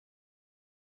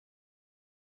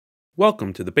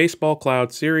Welcome to the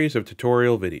BaseballCloud series of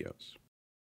tutorial videos.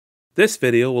 This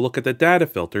video will look at the data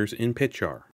filters in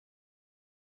PitchR.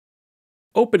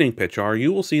 Opening PitchR,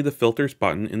 you will see the Filters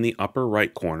button in the upper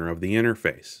right corner of the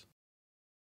interface.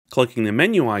 Clicking the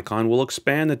menu icon will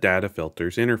expand the data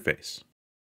filters interface.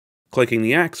 Clicking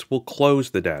the X will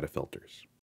close the data filters.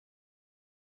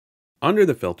 Under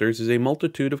the filters is a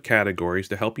multitude of categories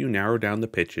to help you narrow down the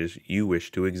pitches you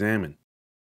wish to examine.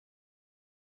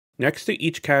 Next to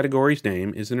each category's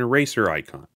name is an eraser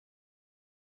icon.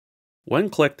 When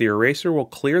clicked, the eraser will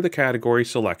clear the category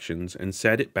selections and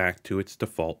set it back to its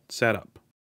default setup.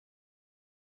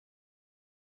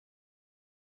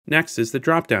 Next is the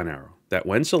drop-down arrow that,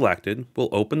 when selected, will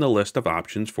open the list of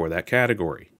options for that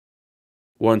category.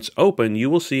 Once open,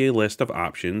 you will see a list of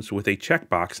options with a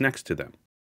checkbox next to them.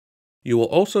 You will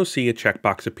also see a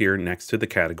checkbox appear next to the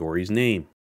category's name.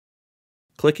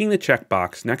 Clicking the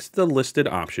checkbox next to the listed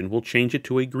option will change it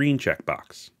to a green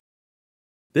checkbox.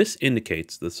 This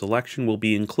indicates the selection will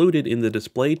be included in the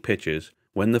displayed pitches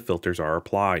when the filters are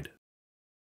applied.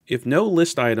 If no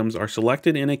list items are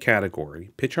selected in a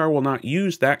category, PitchR will not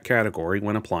use that category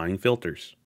when applying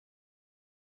filters.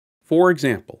 For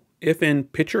example, if in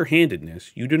pitcher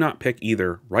handedness you do not pick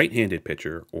either right-handed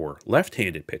pitcher or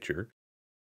left-handed pitcher,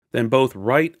 then both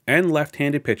right and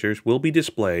left-handed pitchers will be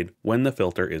displayed when the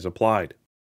filter is applied.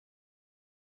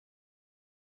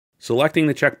 Selecting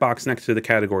the checkbox next to the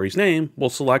category's name will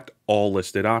select all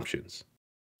listed options.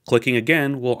 Clicking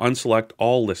again will unselect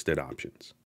all listed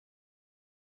options.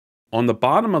 On the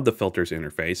bottom of the filters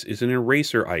interface is an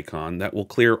eraser icon that will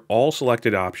clear all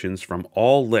selected options from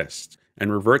all lists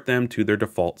and revert them to their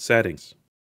default settings.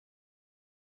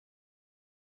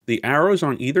 The arrows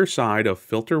on either side of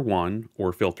Filter 1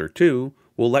 or Filter 2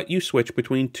 will let you switch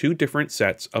between two different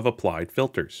sets of applied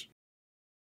filters.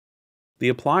 The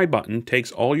Apply button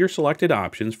takes all your selected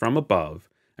options from above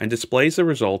and displays the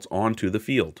results onto the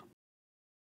field.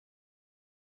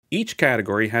 Each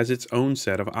category has its own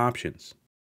set of options.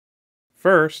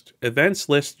 First, Events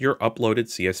lists your uploaded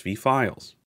CSV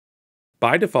files.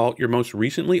 By default, your most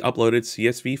recently uploaded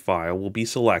CSV file will be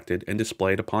selected and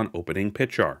displayed upon opening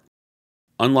PitchR.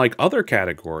 Unlike other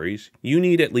categories, you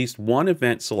need at least one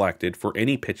event selected for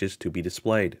any pitches to be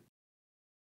displayed.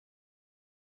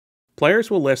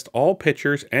 Players will list all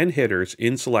pitchers and hitters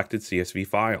in selected CSV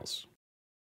files.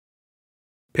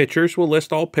 Pitchers will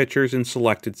list all pitchers in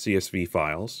selected CSV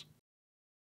files.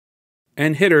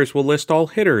 And hitters will list all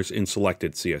hitters in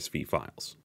selected CSV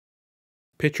files.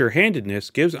 Pitcher handedness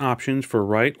gives options for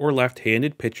right or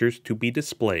left-handed pitchers to be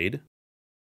displayed.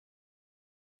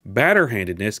 Batter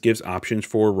handedness gives options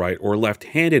for right or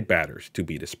left-handed batters to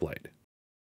be displayed.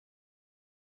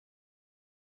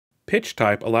 Pitch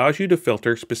type allows you to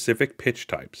filter specific pitch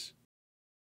types: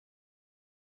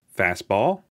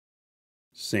 fastball,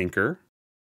 sinker,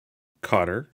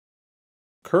 cutter,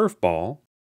 curveball,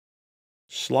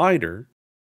 slider,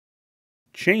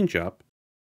 changeup,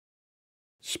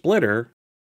 splitter,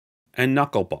 and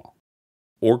knuckleball,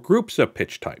 or groups of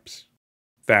pitch types: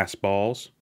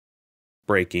 fastballs,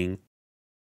 breaking,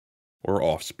 or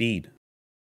off speed.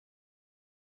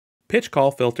 Pitch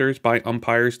call filters by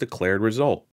umpire's declared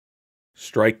result: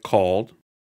 strike called,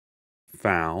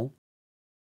 foul,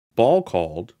 ball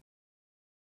called,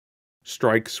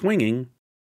 strike swinging,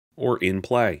 or in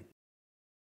play.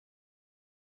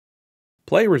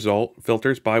 Play result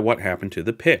filters by what happened to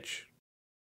the pitch: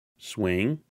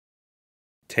 swing,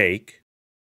 take,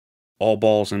 all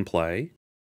balls in play,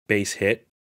 base hit,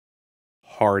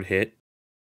 hard hit,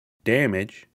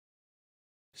 damage,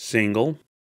 single,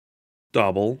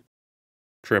 double,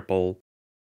 triple,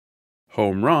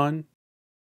 home run,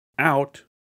 out,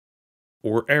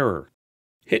 or error.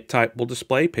 Hit type will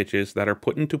display pitches that are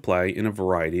put into play in a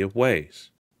variety of ways: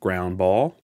 ground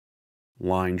ball,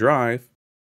 line drive,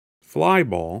 fly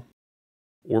ball,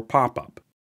 or pop-up.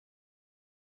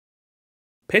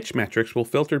 Pitch metrics will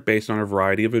filter based on a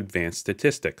variety of advanced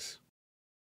statistics: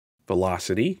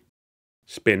 velocity,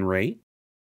 spin rate,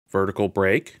 vertical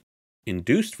break,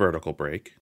 induced vertical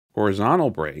break,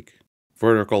 horizontal break,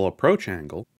 vertical approach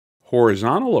angle,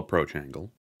 horizontal approach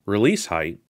angle, release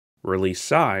height, release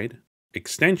side,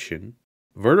 extension,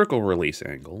 vertical release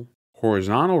angle,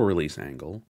 horizontal release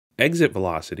angle, exit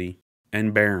velocity,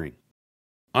 and bearing.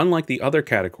 Unlike the other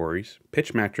categories,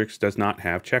 pitch metrics does not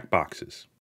have checkboxes.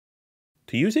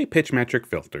 To use a pitch metric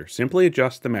filter, simply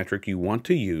adjust the metric you want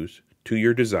to use to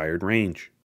your desired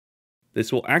range.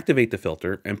 This will activate the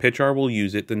filter, and PitchR will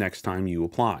use it the next time you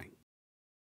apply.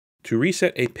 To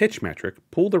reset a pitch metric,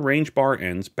 pull the range bar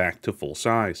ends back to full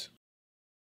size.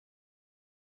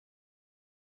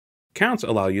 Counts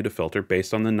allow you to filter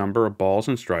based on the number of balls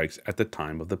and strikes at the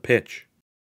time of the pitch.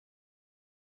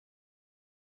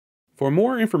 For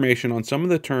more information on some of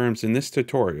the terms in this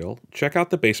tutorial, check out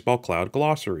the BaseballCloud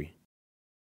glossary.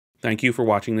 Thank you for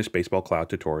watching this BaseballCloud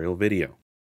tutorial video.